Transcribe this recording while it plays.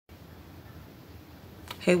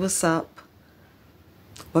Hey, what's up?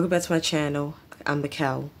 Welcome back to my channel. I'm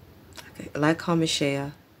Mikkel. Like, comment,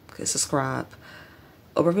 share, subscribe.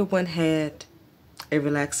 Hope everyone had a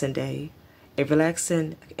relaxing day, a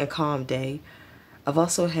relaxing and calm day. I've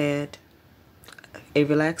also had a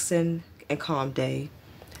relaxing and calm day.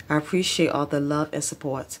 I appreciate all the love and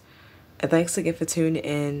support. And thanks again for tuning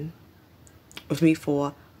in with me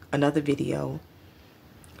for another video.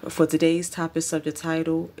 For today's topic subject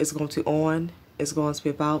title is going to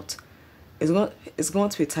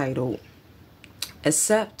be titled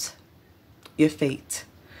Accept Your Fate.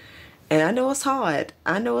 And I know it's hard.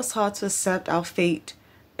 I know it's hard to accept our fate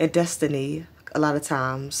and destiny a lot of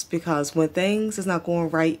times, because when things is not going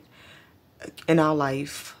right in our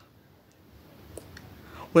life,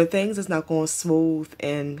 when things is not going smooth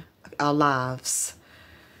in our lives,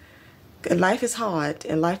 life is hard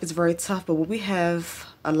and life is very tough. But when we have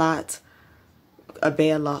a lot of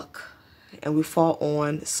bad luck and we fall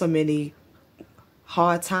on so many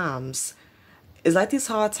hard times, it's like these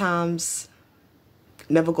hard times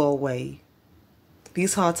never go away.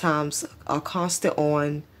 These hard times are constant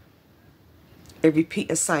on a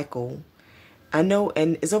repeating cycle. I know,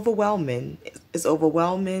 and it's overwhelming. It's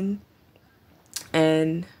overwhelming,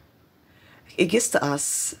 and it gets to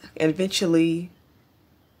us, and eventually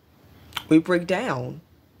we break down.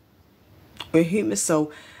 We're human,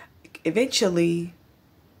 so eventually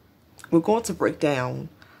we're going to break down.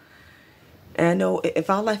 And I know if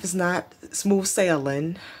our life is not smooth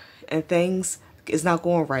sailing and things is not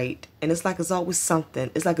going right, and it's like it's always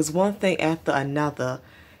something. It's like it's one thing after another.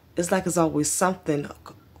 It's like it's always something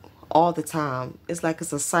all the time. It's like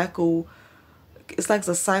it's a cycle. It's like it's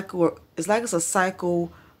a cycle. It's like it's a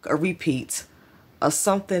cycle, a repeat of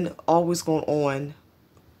something always going on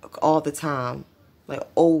all the time, like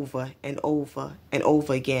over and over and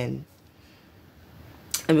over again.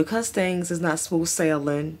 And because things is not smooth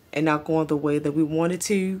sailing and not going the way that we wanted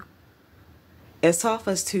to, it's hard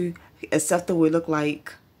for us to accept the way it look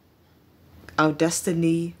like our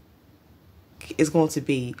destiny is going to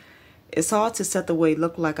be. It's hard to accept the way it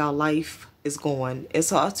look like our life is going.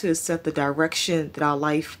 It's hard to accept the direction that our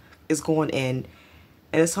life is going in.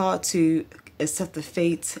 And it's hard to accept the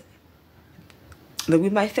fate that we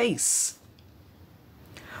might face.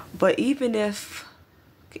 But even if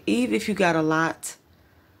you got a lot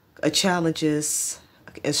of challenges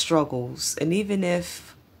and struggles, and even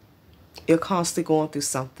if you're constantly going through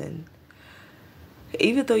something,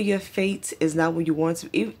 even though your fate is not what you want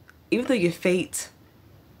to, even though your fate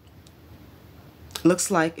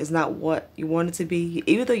looks like it's not what you want it to be,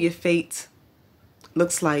 even though your fate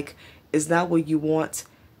looks like it's not what you want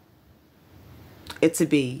it to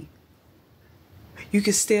be, you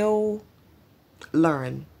can still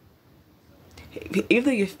learn. Even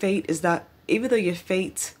though your fate is not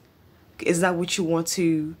what you want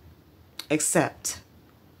to accept,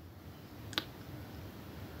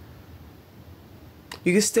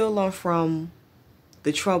 you can still learn from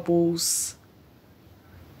the troubles,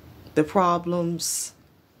 the problems,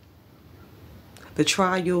 the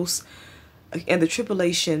trials, and the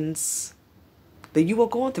tribulations that you are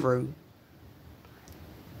going through.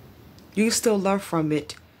 You can still learn from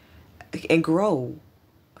it and grow.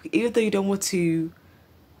 Even though you don't want to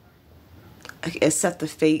accept the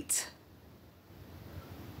fate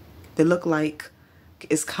that look like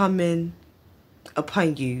it's coming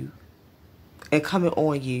upon you and coming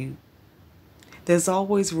on you, there's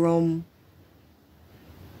always room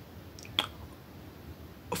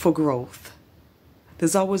for growth.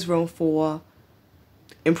 There's always room for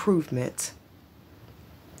improvement.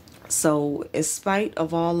 So in spite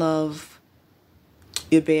of all of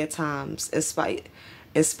your bad times, in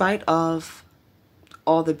spite of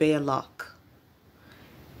all the bad luck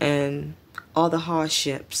and all the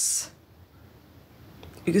hardships,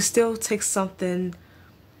 you can still take something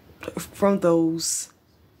from those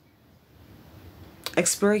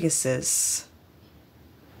experiences.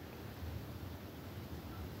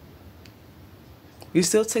 You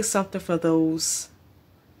still take something from those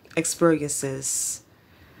experiences.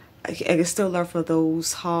 I can still learn from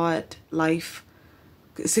those hard life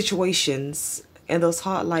situations and those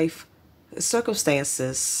hard life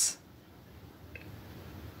circumstances.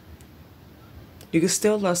 You can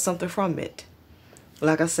still learn something from it.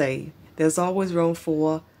 Like I say, there's always room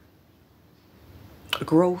for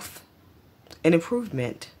growth and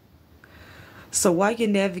improvement. So while you're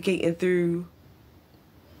navigating through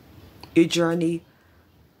your journey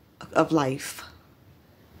of life,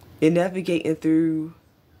 you're navigating through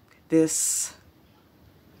this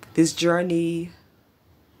journey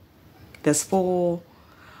that's full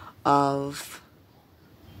of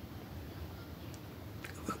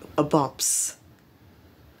bumps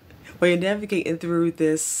When you're navigating through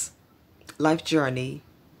this life journey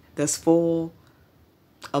that's full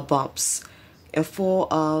of bumps and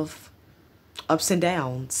full of ups and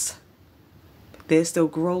downs, there's still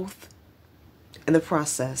growth in the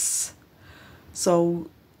process. So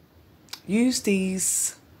use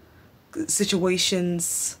these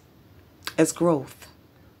situations as growth.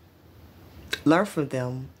 Learn from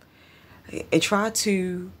them and try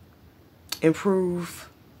to improve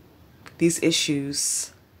these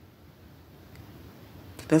issues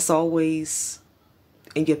that's always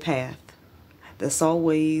in your path, that's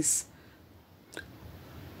always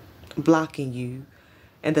blocking you,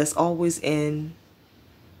 and that's always in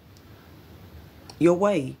your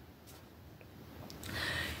way.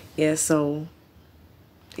 Yeah, so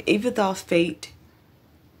even though fate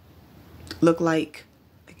look like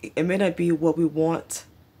it may not be what we want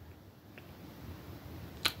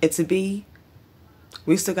it to be,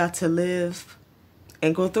 we still got to live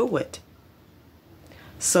and go through it.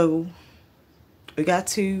 So we got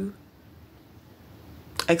to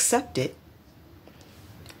accept it,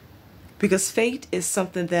 because fate is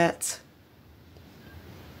something that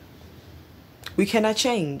we cannot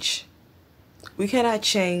change. We cannot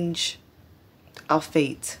change our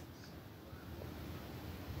fate.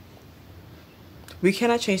 We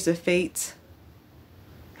cannot change the fate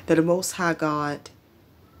that the Most High God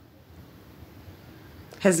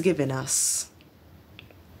has given us.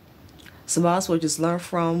 So might as well just learn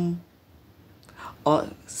from we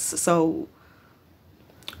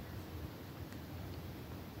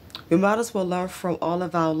might as well learn from all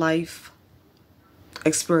of our life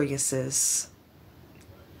experiences.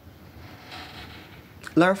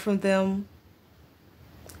 Learn from them,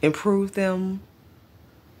 improve them,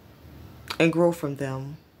 and grow from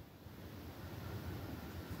them.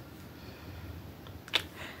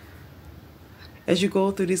 As you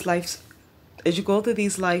go through these life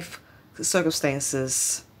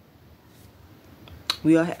circumstances,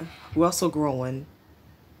 we're also growing.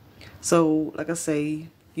 So, like I say,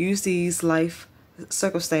 use these life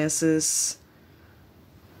circumstances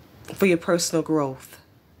for your personal growth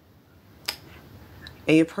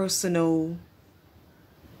and your personal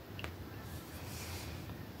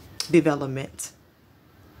development.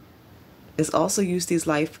 Let's also use these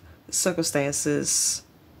life circumstances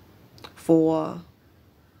for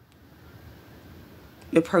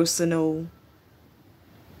your personal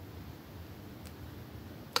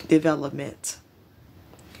development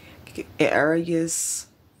in areas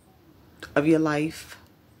of your life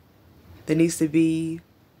that needs to be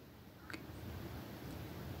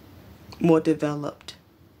more developed,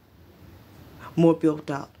 more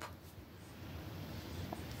built up.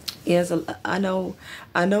 Yes, I know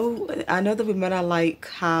that we may not like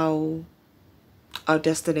how our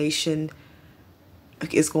destination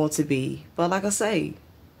is going to be, but like I say,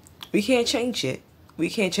 we can't change it. We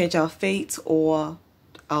can't change our fate or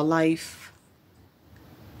our life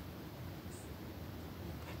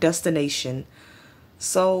destination.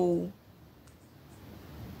 So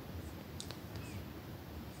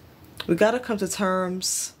we got to come to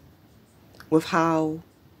terms with how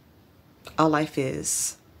our life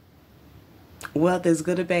is, whether it's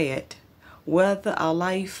good or bad, whether our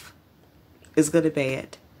life is good or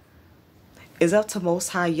bad. It's up to Most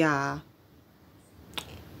High Yah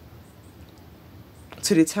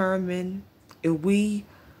to determine if we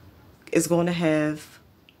is going to have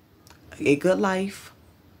a good life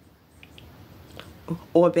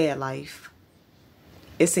or a bad life.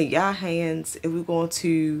 It's in Yah's hands if we're going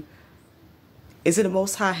to, it's in the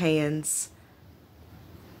Most High hands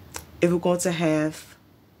if we're going to have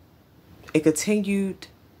a continued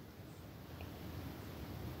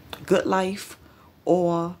good life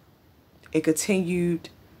or a continued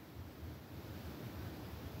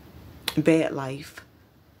bad life.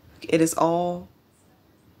 It is all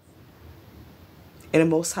in the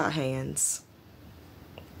Most High hands.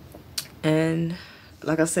 And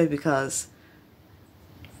like I said, because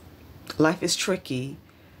life is tricky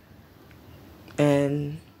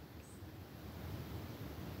and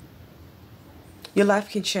your life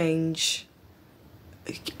can change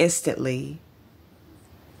instantly.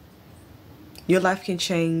 Your life can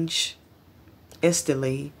change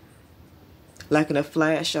instantly, like in a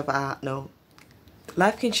flash of an eye. No,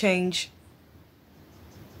 life can change.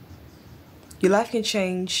 Your life can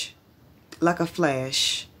change like a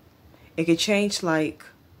flash. It can change like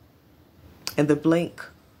in the blink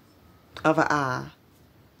of an eye.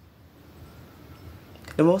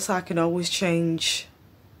 The Most High can always change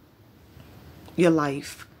your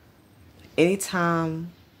life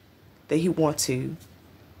anytime that He wants to.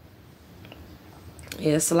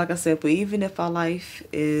 Yeah, so like I said, but even if our life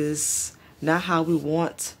is not how we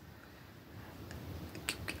want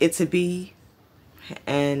it to be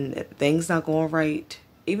and things not going right,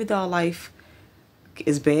 even though life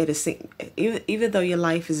is bad, even though your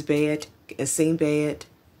life is bad and seem bad,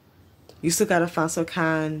 you still gotta find some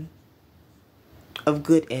kind of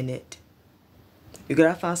good in it. You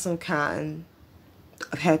gotta find some kind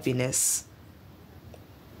of happiness.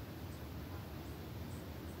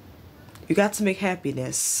 You got to make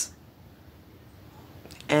happiness.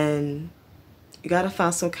 And you gotta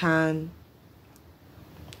find some kind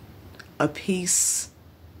of peace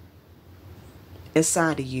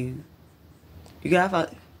inside of you. You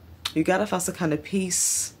gotta find some kind of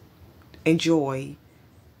peace and joy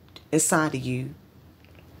inside of you.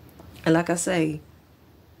 And like I say,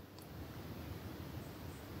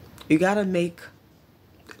 you gotta make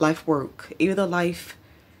life work. Even though life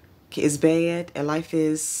is bad and life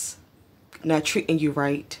is not treating you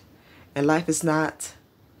right and life is not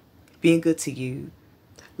being good to you,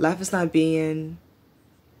 life is not being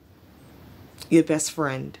your best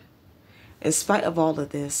friend. In spite of all of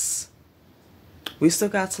this, we still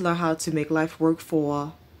got to learn how to make life work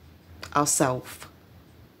for ourselves.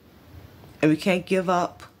 And we can't give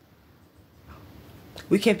up.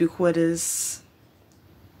 We can't be quitters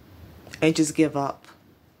and just give up.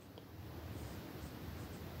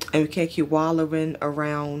 And we can't keep wallowing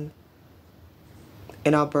around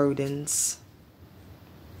in our burdens,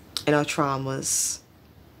 in our traumas.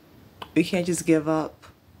 We can't just give up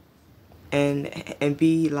and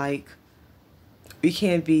be like, we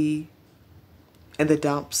can't be in the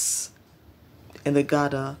dumps, in the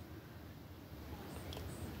gutter.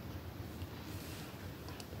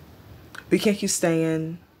 We can't keep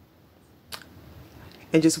staying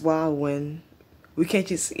and just wilding. We can't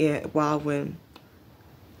just wilding.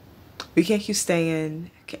 We can't keep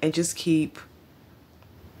staying and just keep.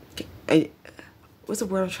 And what's the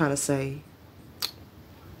word I'm trying to say?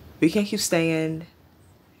 We can't keep staying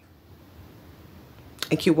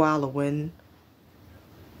and keep wallowing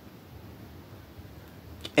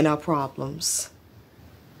in our problems,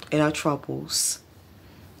 in our troubles.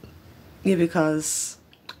 Yeah, because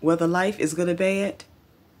whether life is good or bad,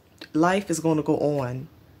 life is going to go on.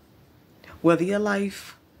 Whether your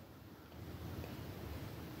life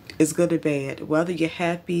is good or bad, whether you're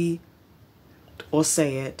happy or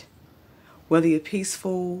sad, whether you're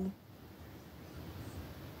peaceful,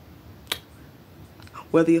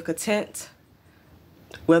 whether you're content,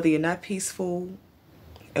 whether you're not peaceful,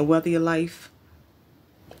 and whether your life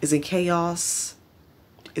is in chaos,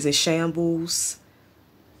 is in shambles,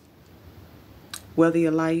 whether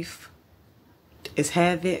your life is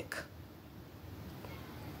havoc,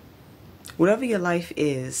 whatever your life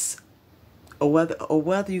is, or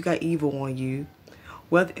whether you got evil on you,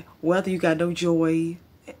 whether you got no joy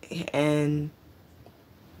and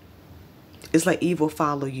it's like evil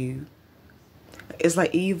follow you. It's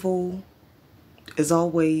like evil is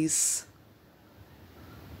always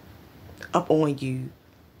up on you.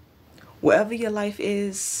 Wherever your life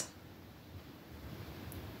is,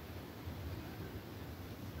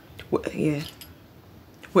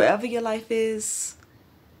 wherever your life is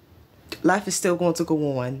still going to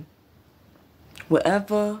go on.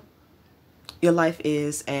 Wherever your life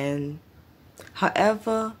is and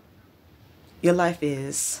however your life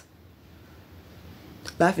is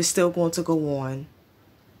still going to go on.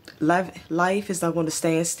 Life is not going to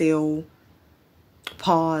stand still,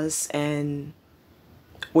 pause, and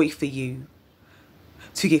wait for you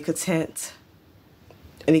to get content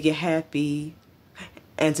and to get happy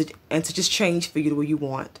and to just change for you the way you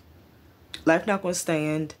want. Life not going to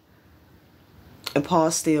stand and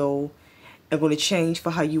pause still and going to change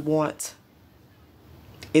for how you want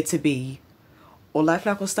it to be. Or life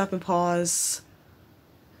not going to stop and pause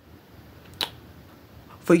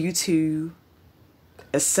for you to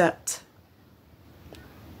accept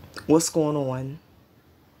what's going on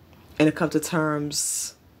and to come to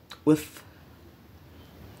terms with.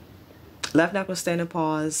 Life not going to stand and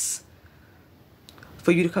pause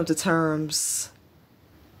for you to come to terms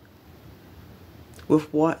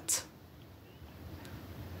with what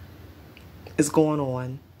is going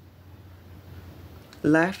on.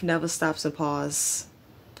 Life never stops and pause.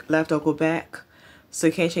 Life don't go back, so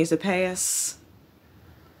you can't change the past.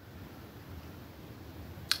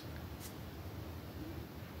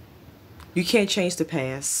 You can't change the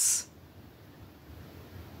past.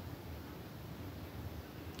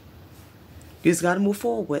 You just got to move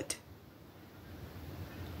forward.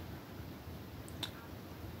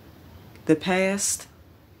 The past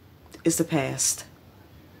is the past.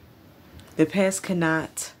 The past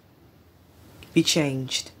cannot be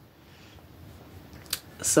changed.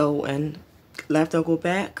 So, and life don't go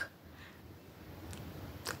back.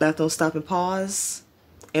 Life don't stop and pause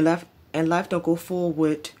And life don't go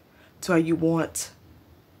forward to how you want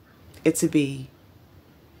it to be.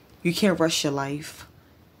 You can't rush your life.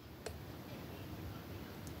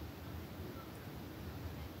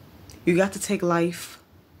 You got to take life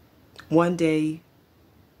one day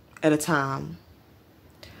at a time.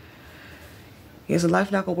 Yes,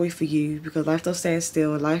 life not gonna wait for you, because life don't stand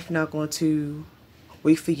still. Life not going to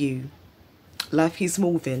wait for you. Life keeps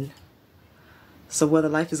moving. So whether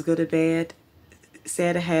life is good or bad,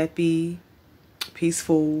 sad or happy,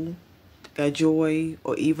 peaceful, got joy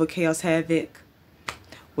or evil, chaos, havoc,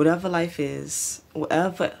 whatever life is,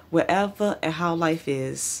 wherever and how life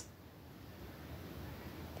is,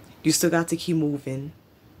 you still got to keep moving.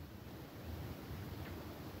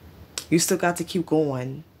 You still got to keep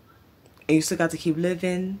going. And you still got to keep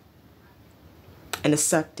living and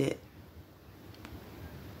accept it,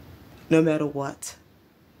 no matter what.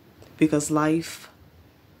 Because life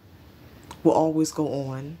will always go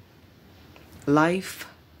on. Life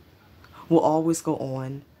will always go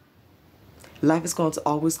on. Life is going to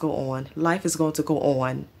always go on. Life is going to go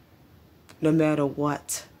on, no matter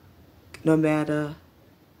what. No matter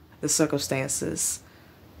the circumstances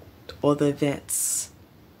or the events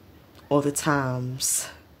or the times.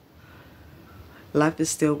 Life is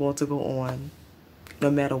still going to go on,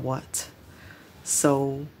 no matter what.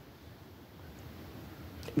 So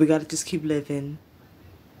we got to just keep living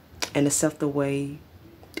and accept the way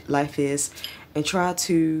life is, and try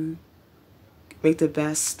to make the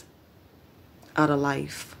best out of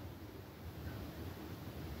life.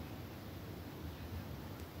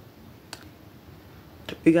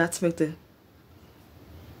 We got to make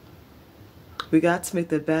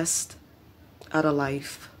the best out of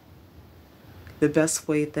life, the best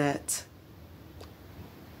way that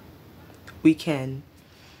we can.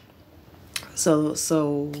 So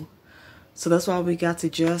that's why we got to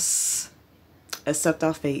just accept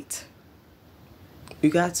our fate. You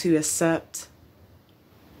got to accept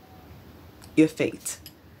your fate.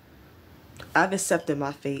 I've accepted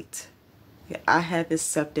my fate. I have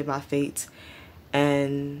accepted my fate,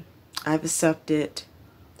 and I've accepted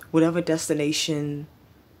whatever destination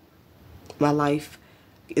my life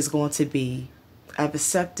is going to be. I've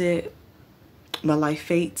accepted my life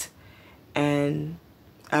fate, and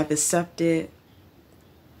I've accepted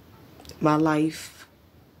my life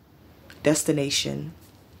destination.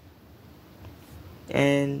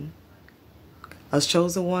 And us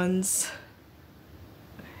chosen ones,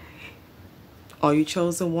 all you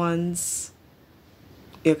chosen ones,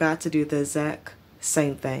 you got to do the exact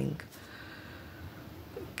same thing.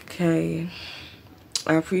 Okay.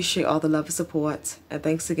 I appreciate all the love and support, and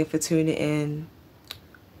thanks again for tuning in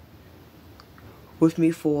with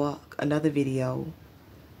me for another video.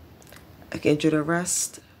 Enjoy the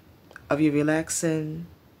rest of your relaxing.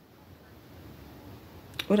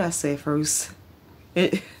 What did I say first?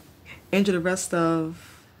 Enjoy the rest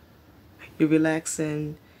of your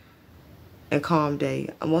relaxing and calm day.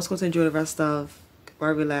 I'm also going to enjoy the rest of my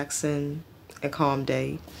relaxing and calm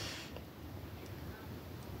day.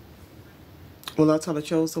 Well, love to all the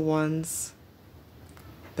chosen ones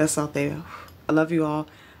that's out there. I love you all.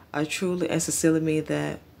 I truly and sincerely mean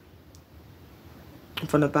that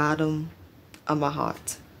from the bottom of my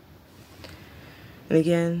heart. And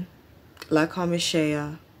again, like, comment,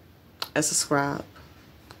 share, and subscribe.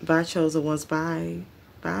 Bye, chosen ones. Bye.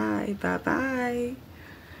 Bye. Bye. Bye.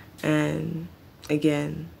 And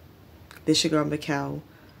again, this your girl, Mikkel,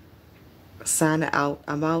 signing out.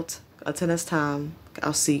 I'm out. Until next time,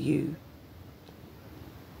 I'll see you.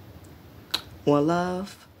 One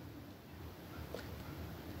love.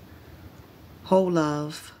 Whole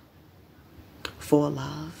love. For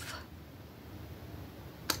love.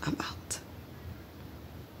 I'm out.